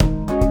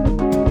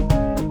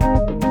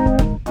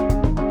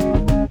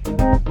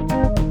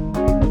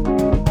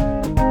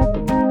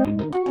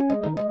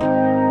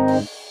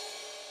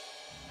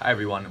Hi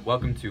everyone,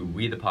 welcome to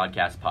We the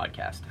Podcast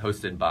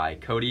hosted by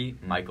Cody,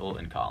 Michael,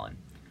 and Colin.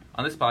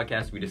 On this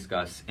podcast, we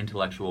discuss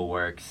intellectual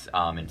works,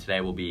 and today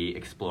we'll be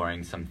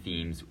exploring some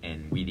themes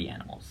in We the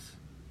Animals.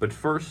 But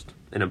first,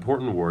 an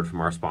important word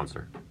from our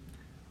sponsor.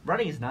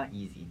 Writing is not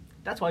easy.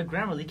 That's why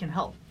Grammarly can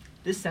help.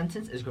 This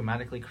sentence is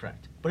grammatically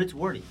correct, but it's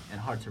wordy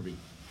and hard to read.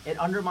 It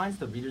undermines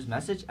the reader's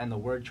message and the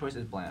word choice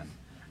is bland.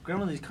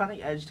 Grammarly's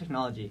cutting-edge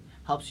technology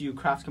helps you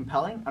craft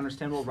compelling,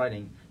 understandable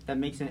writing that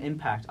makes an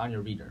impact on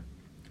your reader.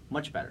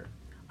 Much better.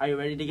 Are you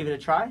ready to give it a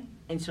try?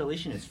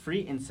 Installation is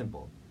free and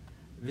simple.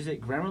 Visit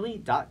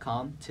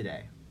Grammarly.com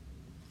today.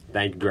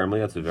 Thank you, Grammarly.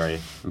 That's a very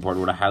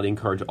important word. I highly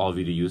encourage all of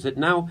you to use it.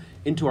 Now,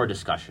 into our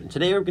discussion.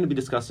 Today we're going to be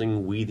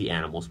discussing We the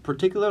Animals,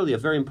 particularly a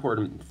very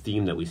important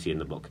theme that we see in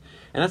the book.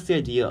 And that's the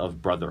idea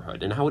of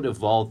brotherhood and how it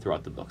evolved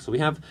throughout the book. So we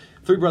have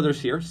three brothers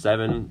here,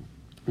 7,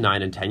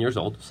 9, and 10 years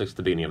old, 6 at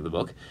the beginning of the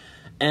book.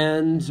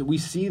 And we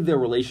see their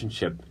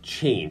relationship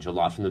change a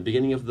lot from the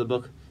beginning of the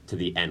book to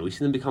the end. We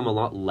see them become a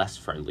lot less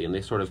friendly, and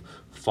they sort of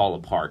fall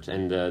apart.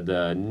 And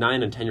the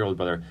 9 and 10-year-old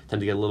brother tend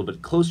to get a little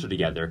bit closer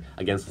together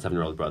against the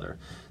 7-year-old brother.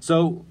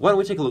 So why don't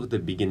we take a look at the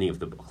beginning of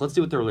the book? Let's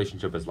see what their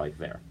relationship is like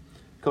there.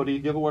 Cody,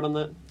 do you have a word on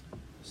that?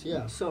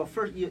 So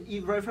first,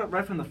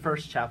 right from the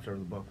first chapter of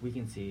the book, we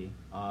can see,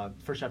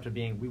 first chapter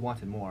being We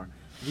Wanted More,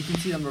 we can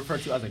see them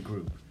referred to as a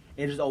group.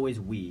 It is always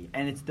we,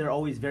 and they're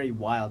always very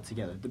wild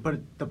together.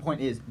 But the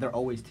point is, they're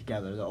always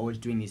together. They're always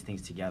doing these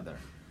things together.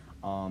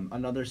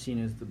 Another scene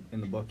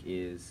in the book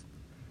is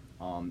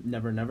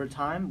Never Never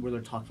Time, where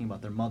they're talking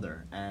about their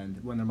mother,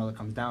 and when their mother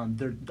comes down,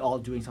 they're all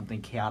doing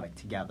something chaotic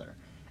together,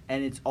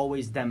 and it's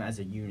always them as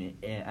a unit,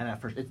 and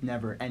at first it's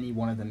never any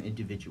one of them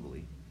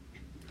individually.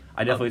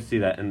 I definitely see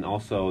that, and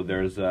also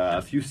there's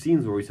a few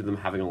scenes where we see them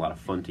having a lot of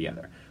fun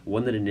together.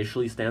 One that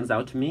initially stands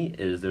out to me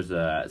is there's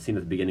a scene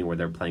at the beginning where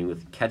they're playing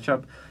with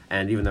ketchup,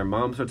 and even their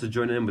mom starts to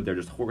join in, but they're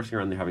just horsing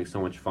around, they're having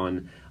so much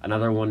fun.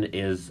 Another one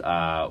is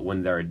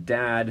when their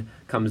dad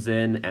comes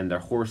in, and they're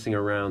horsing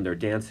around, they're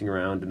dancing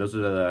around, and those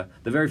are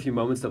the very few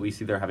moments that we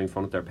see they're having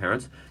fun with their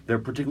parents. They're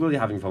particularly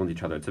having fun with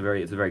each other. It's a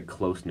very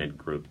close-knit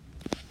group.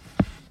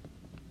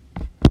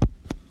 Do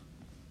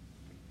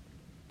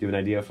you have an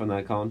idea from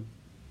that, Colin?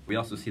 We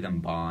also see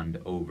them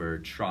bond over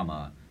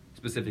trauma,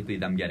 specifically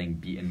them getting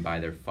beaten by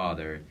their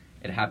father.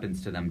 It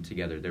happens to them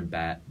together,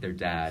 their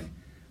dad.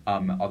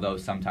 Although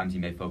sometimes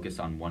you may focus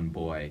on one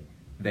boy,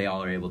 they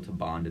all are able to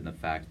bond in the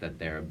fact that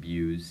they're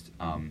abused.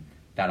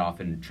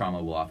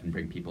 Trauma will often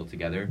bring people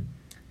together.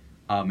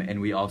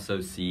 And we also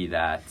see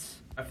that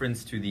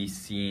reference to the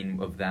scene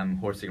of them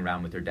horsing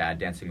around with their dad,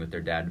 dancing with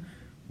their dad.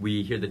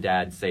 We hear the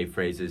dad say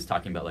phrases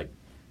talking about, like,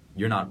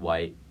 you're not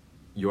white,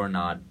 you're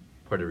not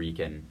Puerto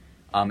Rican.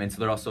 And so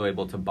they're also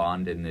able to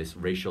bond in this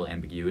racial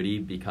ambiguity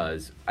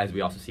because, as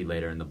we also see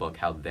later in the book,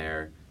 how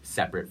they're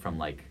separate from,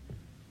 like,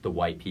 the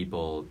white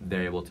people.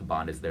 They're able to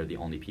bond as they're the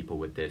only people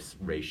with this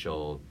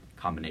racial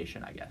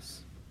combination, I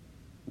guess.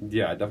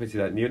 Yeah, I definitely see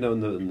that. And even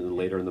though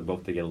later in the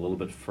book they get a little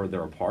bit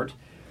further apart,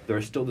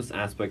 there's still this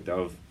aspect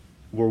of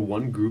we're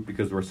one group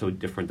because we're so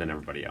different than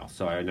everybody else.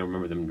 So I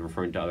remember them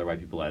referring to other white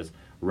people as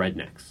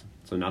rednecks.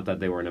 So not that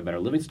they were in a better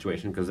living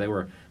situation, because they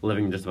were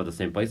living in just about the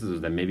same places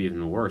as them, maybe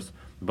even worse,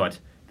 but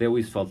they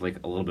always felt like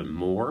a little bit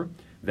more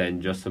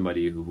than just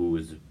somebody who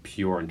was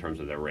pure in terms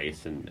of their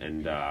race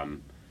and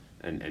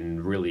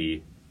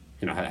really,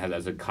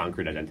 has a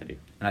concrete identity.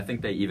 And I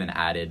think they even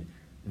added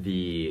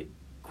the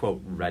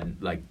quote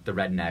the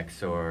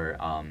rednecks or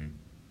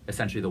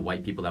essentially the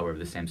white people that were of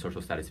the same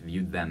social status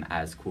viewed them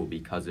as cool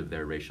because of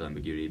their racial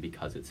ambiguity,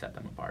 because it set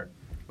them apart,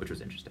 which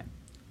was interesting.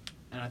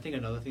 And I think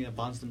another thing that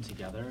bonds them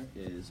together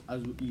is,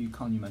 as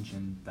Colin, you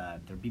mentioned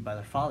that they're beat by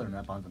their father and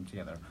that bonds them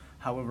together.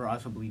 However, I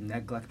also believe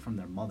neglect from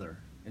their mother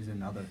is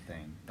another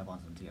thing that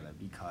bonds them together,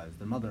 because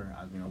their mother,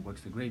 as we know,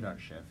 works the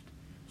graveyard shift,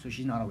 so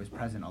she's not always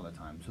present all the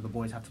time. So the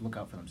boys have to look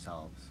out for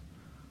themselves.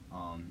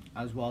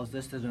 As well as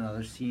this, there's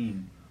another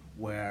scene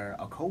where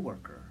a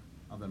co-worker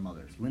of their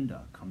mother's,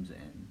 Linda, comes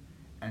in,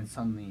 and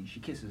suddenly she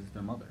kisses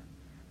their mother.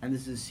 And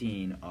this is a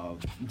scene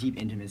of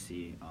deep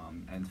intimacy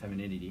and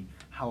femininity.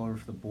 However,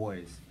 for the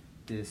boys,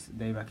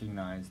 they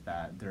recognize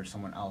that there's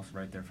someone else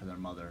right there for their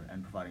mother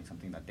and providing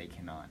something that they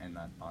cannot, and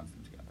that bonds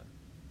them together.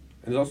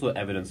 And there's also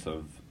evidence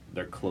of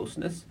their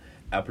closeness,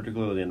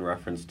 particularly in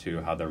reference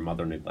to how their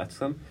mother neglects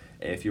them.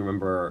 If you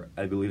remember,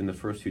 I believe in the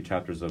first few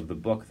chapters of the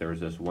book, there's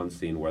this one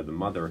scene where the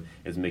mother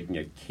is making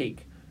a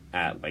cake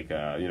at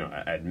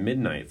at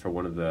midnight for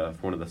one of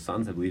the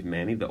sons, I believe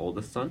Manny, the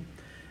oldest son,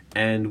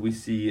 and we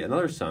see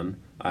another son,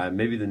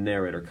 maybe the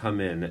narrator,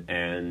 come in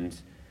and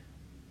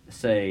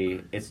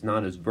say, it's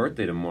not his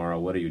birthday tomorrow,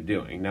 what are you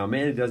doing? Now,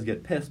 Manny does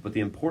get pissed, but the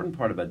important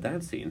part about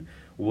that scene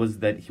was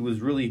that he was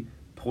really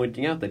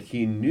pointing out that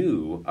he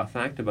knew a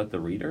fact about the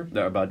reader,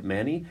 about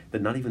Manny,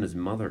 that not even his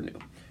mother knew.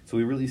 So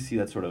we really see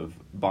that sort of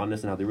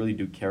bondness and how they really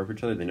do care for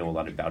each other. They know a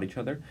lot about each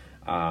other,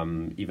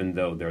 even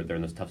though they're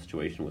in this tough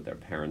situation with their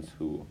parents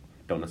who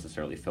don't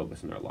necessarily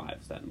focus on their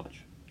lives that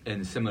much.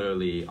 And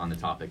similarly, on the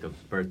topic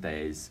of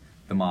birthdays,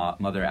 the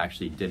mother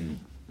actually didn't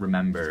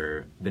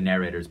remember the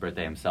narrator's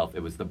birthday himself.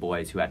 It was the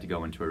boys who had to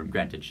go into a room.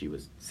 Granted, she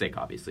was sick,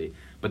 obviously,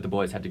 but the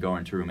boys had to go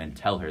into a room and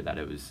tell her that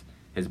it was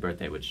his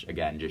birthday, which,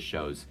 again, just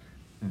shows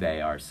they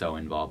are so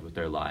involved with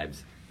their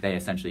lives. They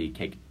essentially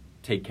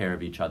take care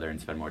of each other and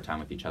spend more time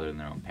with each other than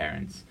their own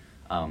parents.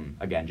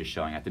 Again, just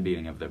showing at the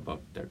beginning of their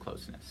book their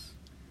closeness.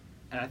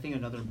 And I think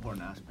another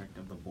important aspect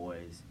of the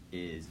boys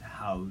is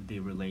how they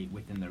relate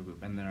within their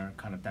group and their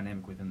kind of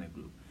dynamic within their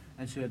group.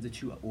 And so you have the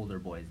two older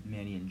boys,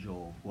 Manny and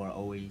Joel, who are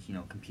always,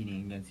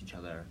 competing against each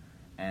other,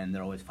 and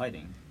they're always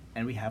fighting.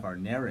 And we have our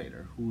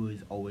narrator, who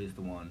is always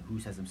the one who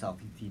says himself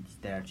he's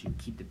there to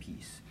keep the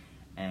peace.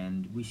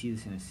 And we see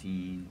this in a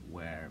scene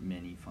where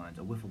Manny finds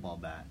a wiffle ball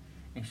bat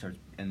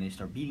and they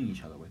start beating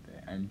each other with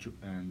it.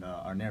 And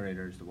our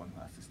narrator is the one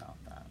who has to stop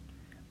that.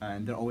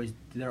 And they're always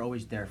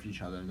there for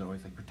each other. They're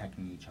always like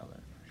protecting each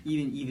other,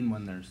 even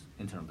when there's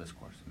internal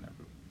discourse in their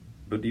group.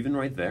 But even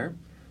right there,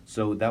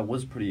 so that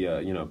was pretty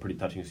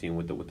touching scene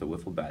with the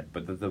wiffle bat.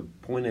 But the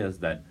point is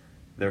that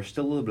there's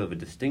still a little bit of a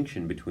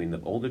distinction between the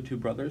older two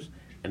brothers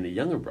and the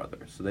younger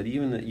brother. So that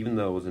even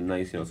though it was a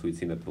nice sweet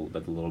scene that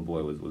the little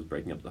boy was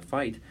breaking up the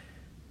fight,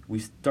 we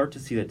start to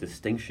see that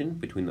distinction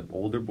between the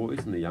older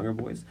boys and the younger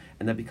boys,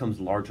 and that becomes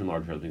larger and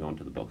larger as we go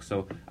into the book.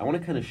 So I want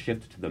to kind of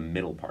shift to the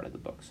middle part of the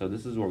book. So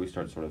this is where we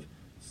start sort of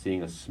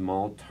seeing a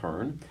small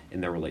turn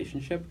in their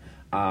relationship,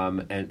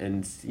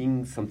 and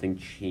seeing something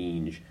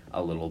change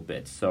a little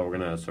bit. So we're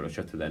going to sort of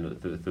shift to the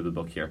end through the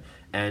book here.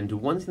 And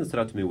one thing that stood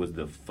out to me was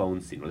the phone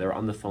scene, where they were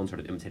on the phone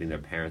sort of imitating their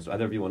parents. So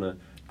either of you want to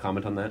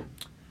comment on that?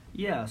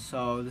 Yeah,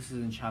 so this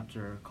is a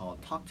chapter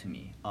called Talk to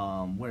Me,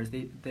 whereas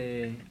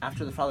they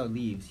after the father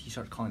leaves, he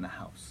starts calling the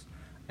house.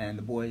 And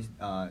the boys,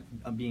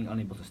 being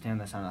unable to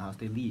stand the sound of the house,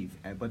 they leave,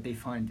 but they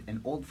find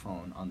an old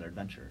phone on their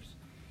adventures.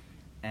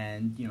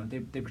 And,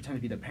 they pretend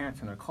to be their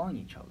parents and they're calling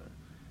each other.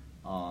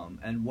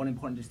 And one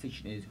important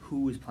distinction is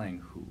who is playing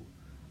who.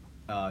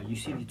 You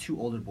see the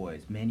two older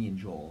boys, Manny and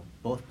Joel,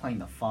 both playing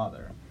the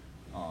father,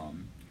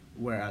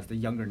 whereas the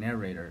younger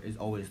narrator is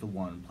always the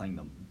one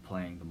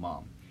playing the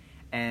mom.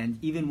 And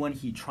even when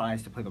he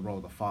tries to play the role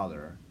of the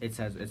father, it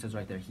says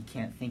right there he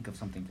can't think of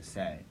something to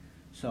say.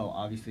 So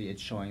obviously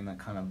it's showing that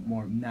kind of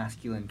more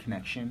masculine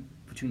connection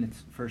between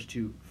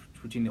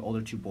between the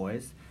older two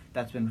boys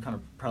that's been kind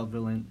of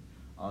prevalent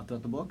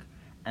throughout the book,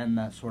 and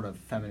that sort of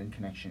feminine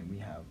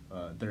connection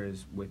there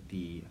is with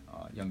the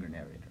younger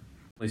narrator.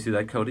 You see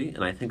that, Cody?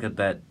 And I think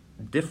that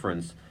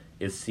difference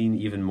is seen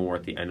even more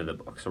at the end of the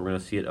book. So we're going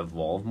to see it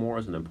evolve more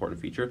as an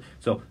important feature.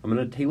 So I'm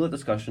going to table the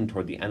discussion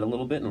toward the end a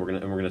little bit, and we're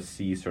going to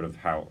see sort of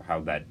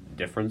how that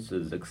difference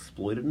is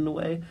exploited in a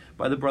way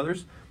by the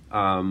brothers.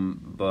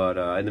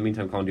 But in the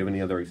meantime, Colin, do you have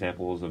any other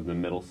examples of the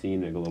middle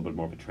scene, maybe a little bit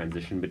more of a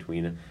transition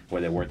between where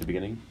they were at the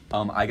beginning?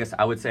 I guess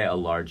I would say a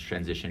large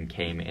transition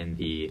came in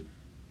the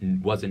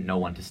wasn't no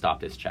one to stop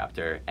this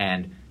chapter.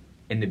 And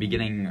in the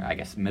beginning, I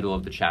guess middle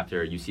of the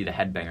chapter, you see the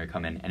headbanger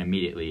come in, and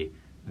immediately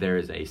there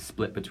is a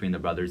split between the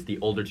brothers. The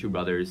older two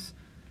brothers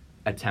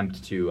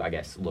attempt to, I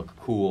guess, look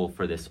cool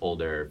for this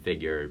older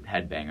figure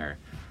headbanger.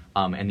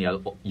 And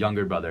the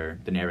younger brother,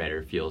 the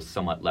narrator, feels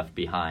somewhat left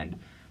behind.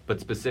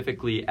 But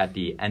specifically at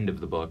the end of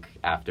the book,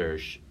 after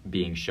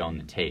being shown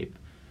the tape,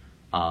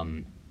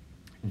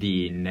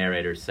 the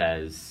narrator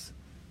says,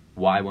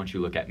 "Why won't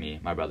you look at me,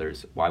 my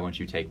brothers? Why won't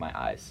you take my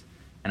eyes?"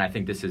 And I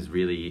think this is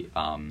really,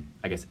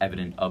 I guess,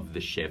 evident of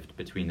the shift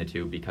between the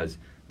two, because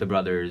the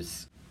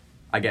brothers,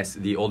 I guess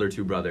the older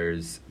two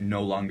brothers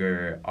no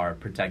longer are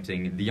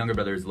protecting. The younger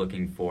brother is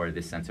looking for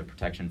this sense of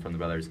protection from the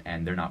brothers,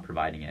 and they're not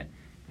providing it.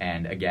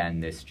 And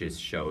again, this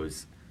just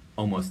shows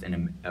almost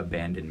an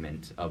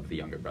abandonment of the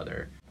younger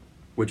brother,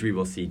 which we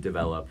will see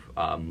develop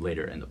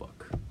later in the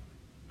book.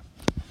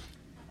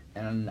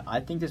 And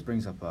I think this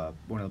brings up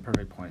one of the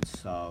perfect points.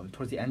 So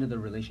towards the end of the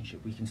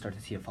relationship, we can start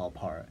to see it fall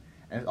apart.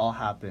 And it all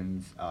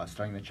happens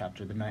starting the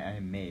chapter, the night I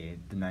am made,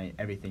 the night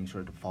everything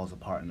sort of falls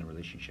apart in the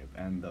relationship.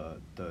 And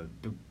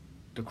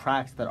the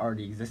cracks that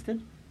already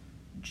existed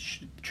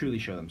truly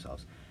show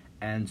themselves.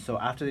 And so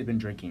after they've been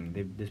drinking,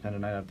 they spend a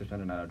night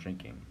out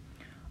drinking.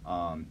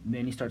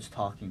 Then he starts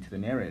talking to the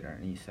narrator,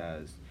 and he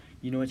says,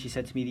 "You know what she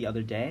said to me the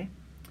other day?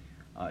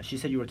 She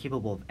said you were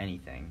capable of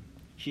anything.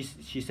 She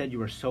said you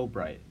were so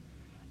bright.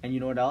 And you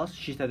know what else?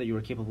 She said that you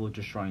were capable of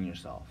destroying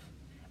yourself."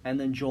 And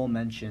then Joel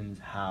mentions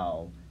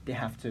how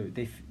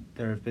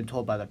they've been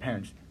told by their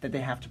parents that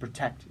they have to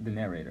protect the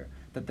narrator,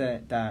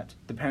 that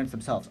the parents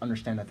themselves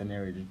understand that the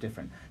narrator is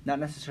different. Not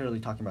necessarily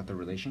talking about the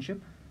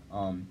relationship,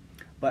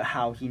 but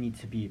how he needs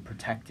to be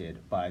protected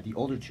by the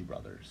older two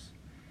brothers.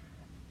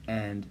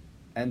 And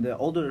the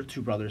older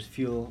two brothers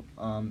feel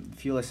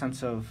a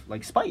sense of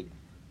like spite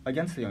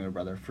against the younger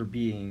brother for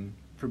being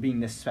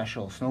this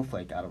special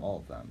snowflake out of all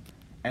of them,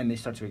 and they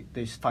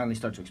finally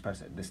start to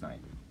express it this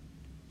night.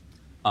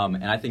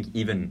 And I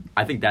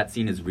think that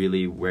scene is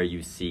really where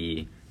you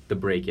see the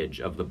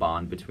breakage of the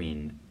bond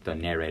between the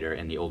narrator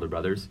and the older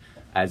brothers,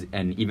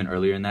 and even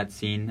earlier in that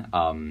scene,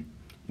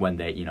 when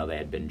they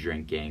had been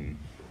drinking,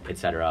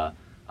 etc.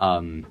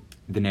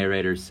 The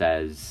narrator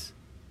says,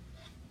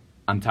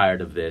 "I'm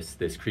tired of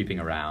this creeping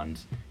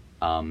around,"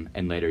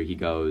 And later he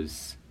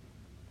goes,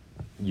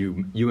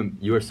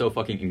 you are so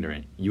fucking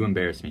ignorant. You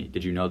embarrass me.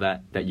 Did you know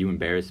that you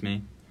embarrass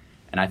me?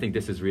 And I think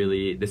this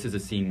is a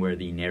scene where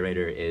the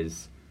narrator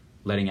is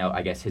letting out,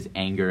 I guess, his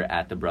anger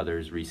at the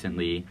brothers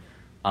recently.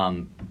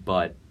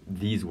 But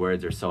these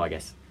words are so, I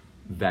guess,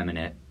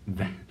 venomous.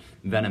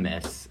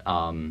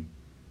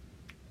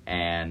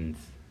 And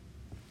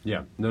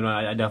yeah, no,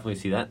 I definitely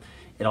see that.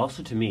 It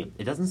also, to me,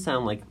 it doesn't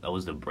sound like that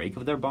was the break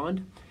of their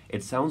bond.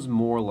 It sounds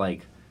more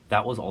like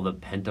that was all the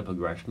pent-up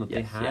aggression that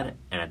they had, yeah.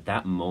 And at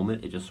that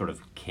moment, it just sort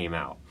of came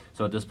out.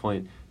 So at this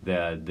point,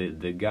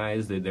 the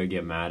guys, they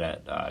get mad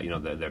at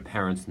their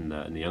parents and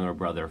the younger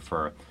brother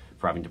for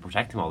having to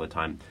protect him all the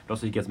time. But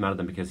also he gets mad at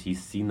them because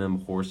he's seen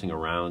them horsing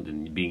around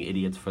and being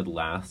idiots for the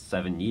last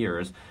 7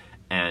 years,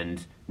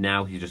 and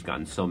now he's just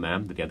gotten so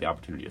mad that he had the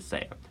opportunity to say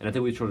it. And I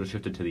think we sort of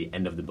shifted to the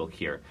end of the book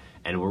here,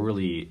 and we're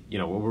really,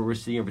 we're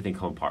seeing everything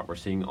come apart. We're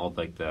seeing all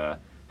like the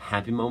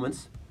happy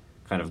moments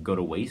kind of go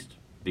to waste,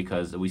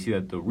 because we see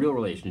that the real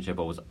relationship,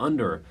 what was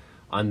under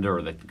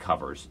like the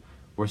covers,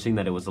 we're seeing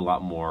that it was a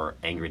lot more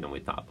angry than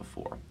we thought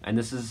before. And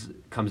this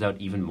comes out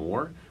even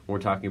more when we're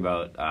talking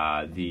about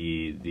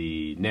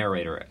the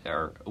narrator,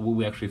 or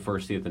we actually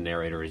first see that the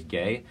narrator is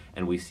gay,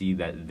 and we see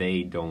that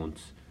they don't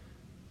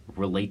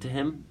relate to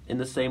him in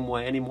the same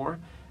way anymore,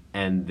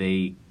 and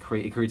it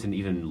creates an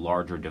even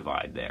larger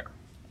divide there.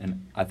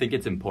 And I think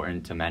it's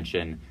important to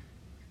mention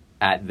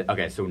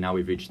so now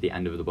we've reached the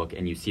end of the book,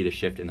 and you see the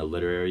shift in the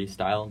literary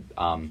style.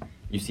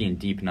 You see in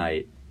Deep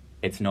Night,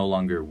 it's no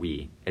longer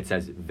we. It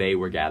says they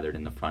were gathered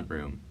in the front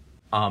room.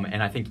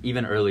 And I think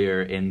even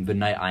earlier in The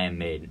Night I Am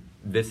Made,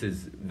 this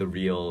is the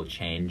real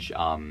change.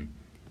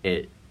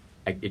 It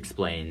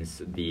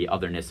explains the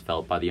otherness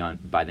felt by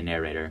the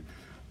narrator.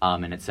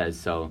 And it says,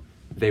 so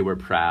they were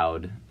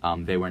proud,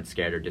 they weren't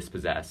scared or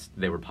dispossessed,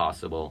 they were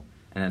possible.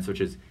 And then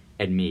switches,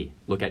 and me,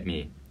 look at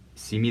me,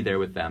 see me there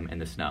with them in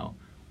the snow,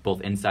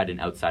 both inside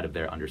and outside of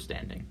their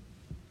understanding.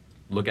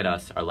 Look at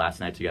us, our last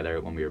night together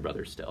when we were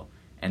brothers still.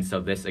 And so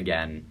this,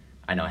 again,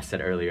 I know I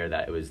said earlier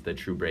that it was the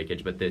true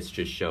breakage, but this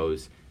just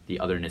shows the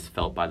otherness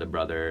felt by the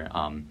brother.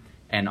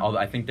 And although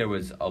I think there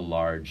was a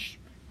large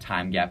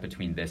time gap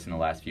between this and the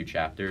last few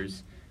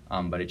chapters,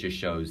 but it just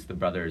shows the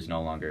brother is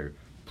no longer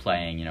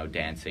playing,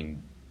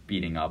 dancing,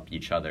 beating up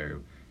each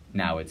other.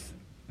 Now it's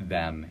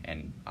them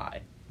and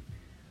I.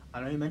 I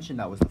know you mentioned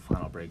that was the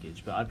final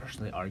breakage, but I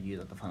personally argue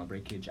that the final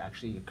breakage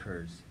actually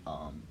occurs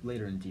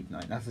later in Deep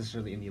Night, not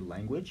necessarily in the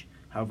language,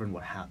 however in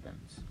what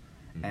happens.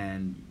 Mm-hmm.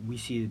 And we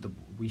see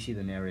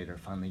the narrator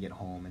finally get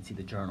home and see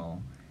the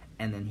journal,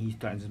 and then he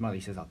threatens his mother.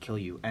 He says, "I'll kill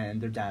you."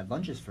 And their dad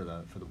lunges for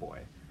the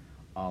boy,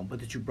 but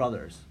the two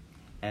brothers,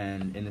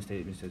 and in the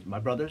statement it says, "My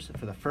brothers,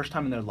 for the first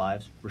time in their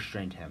lives,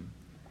 restrained him."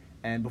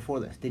 And before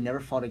this, they never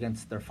fought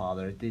against their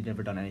father. They'd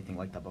never done anything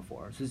like that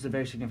before. So this is a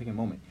very significant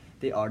moment.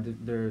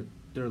 They're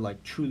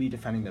like truly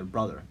defending their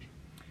brother.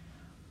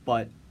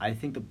 But I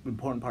think the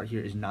important part here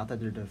is not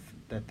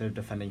that they're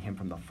defending him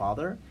from the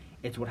father.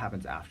 It's what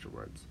happens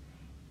afterwards.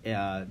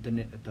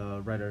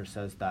 The writer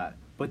says that,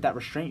 but that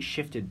restraint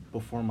shifted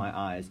before my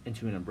eyes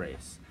into an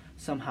embrace.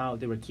 Somehow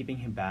they were keeping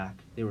him back.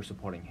 They were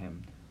supporting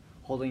him,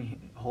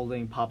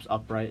 holding Pops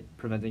upright,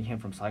 preventing him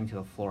from sliding to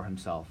the floor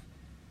himself.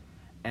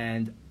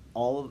 And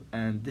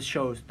this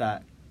shows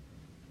that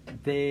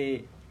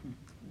they,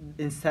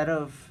 instead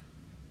of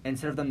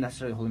them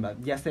necessarily holding back,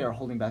 yes, they are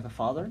holding back the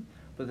father,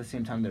 but at the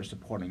same time they're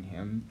supporting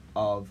him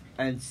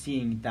and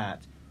seeing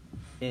that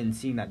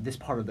this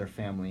part of their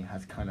family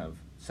has kind of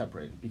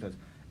separated, because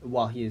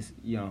while he is,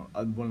 one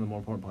of the more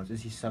important parts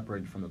is he's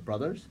separated from the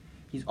brothers,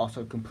 he's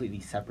also completely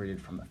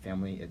separated from the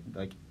family,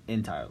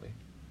 entirely.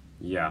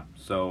 Yeah,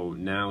 so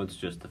now it's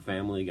just the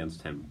family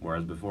against him,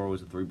 whereas before it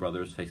was the three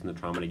brothers facing the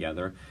trauma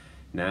together.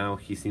 Now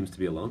he seems to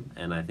be alone,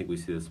 and I think we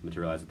see this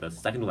materialize at the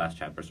second to last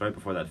chapter, so right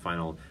before that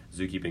final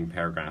zookeeping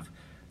paragraph.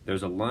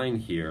 There's a line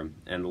here,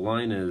 and the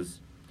line is,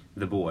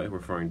 the boy,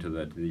 referring to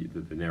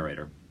the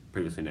narrator,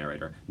 previously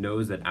narrator,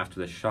 knows that after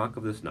the shock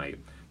of this night,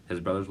 his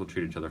brothers will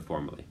treat each other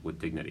formally, with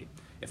dignity.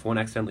 If one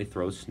accidentally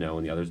throws snow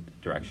in the other's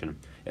direction,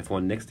 if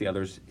one nicks the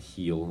other's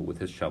heel with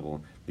his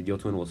shovel, the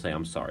guilty one will say,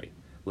 "I'm sorry."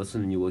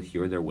 Listen, and you will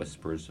hear their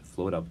whispers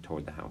float up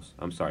toward the house.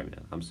 "I'm sorry,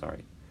 man, I'm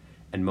sorry."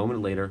 And a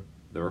moment later,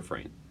 the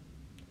refrain.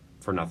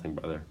 "For nothing,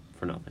 brother,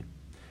 for nothing."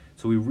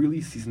 So we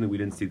really see something we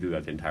didn't see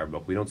throughout the entire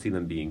book. We don't see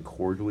them being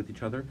cordial with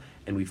each other,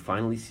 and we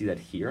finally see that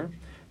here.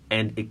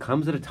 And it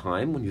comes at a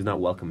time when he's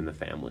not welcome in the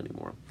family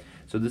anymore.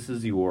 So this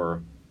is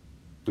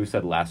we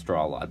said last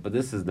straw a lot, but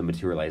this is the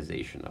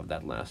materialization of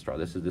that last straw.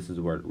 This is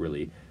where it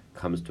really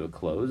comes to a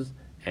close,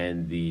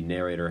 and the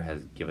narrator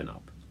has given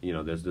up.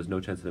 There's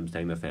no chance of him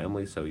staying in the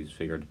family, so he's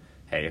figured,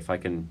 hey, if I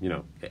can,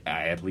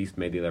 I at least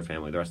made the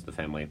rest of the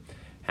family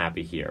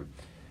happy here.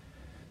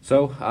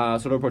 So,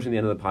 sort of approaching the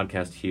end of the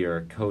podcast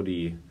here,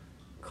 Cody,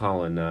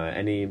 Colin,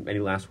 any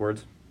last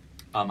words?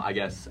 I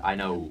guess I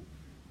know,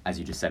 as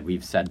you just said,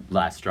 we've said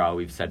last straw,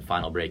 we've said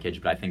final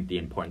breakage, but I think the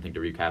important thing to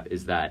recap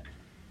is that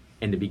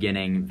in the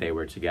beginning, they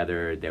were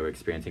together, they were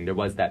experiencing, there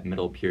was that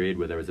middle period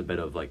where there was a bit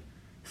of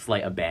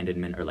slight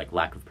abandonment or like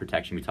lack of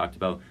protection we talked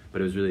about,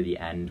 but it was really the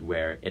end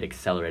where it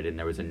accelerated and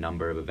there was a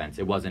number of events.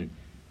 It wasn't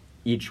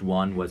each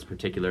one was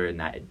particular in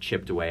that it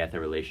chipped away at their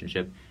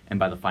relationship, and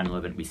by the final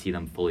event we see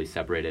them fully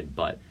separated,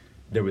 but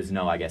there was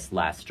no, I guess,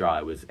 last straw.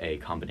 It was a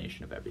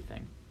combination of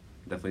everything.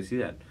 Definitely see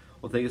that.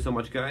 Well, thank you so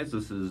much, guys.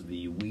 This is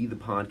the We the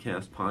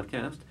Podcast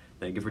podcast.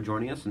 Thank you for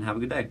joining us, and have a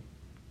good day.